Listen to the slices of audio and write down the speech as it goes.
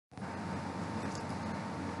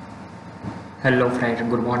Hello friend,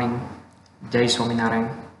 good morning. Jai Swaminarayan.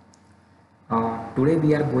 Today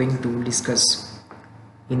we are going to discuss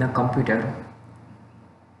in a computer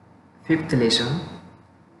fifth lesson,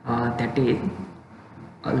 that is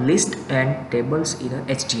a list and tables in a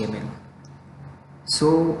HTML.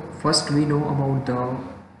 So first we know about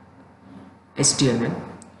the HTML.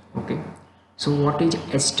 Okay. So what is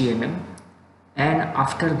HTML? And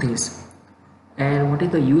after this, and what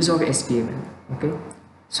is the use of HTML? Okay.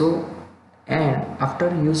 So and after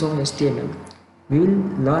use of HTML, we will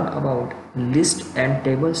learn about list and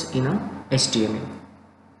tables in a HTML.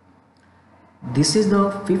 This is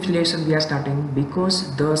the fifth lesson we are starting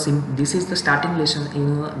because this is the starting lesson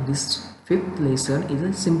in this fifth lesson is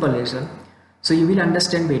a simple lesson, so you will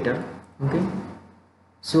understand better. Okay,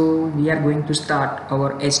 so we are going to start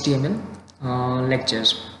our HTML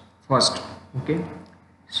lectures first. Okay,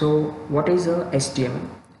 so what is a HTML?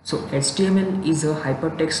 So HTML is a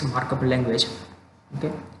hypertext markup language.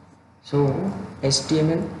 Okay, so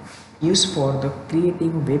HTML used for the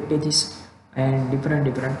creating web pages and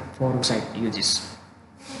different for site uses.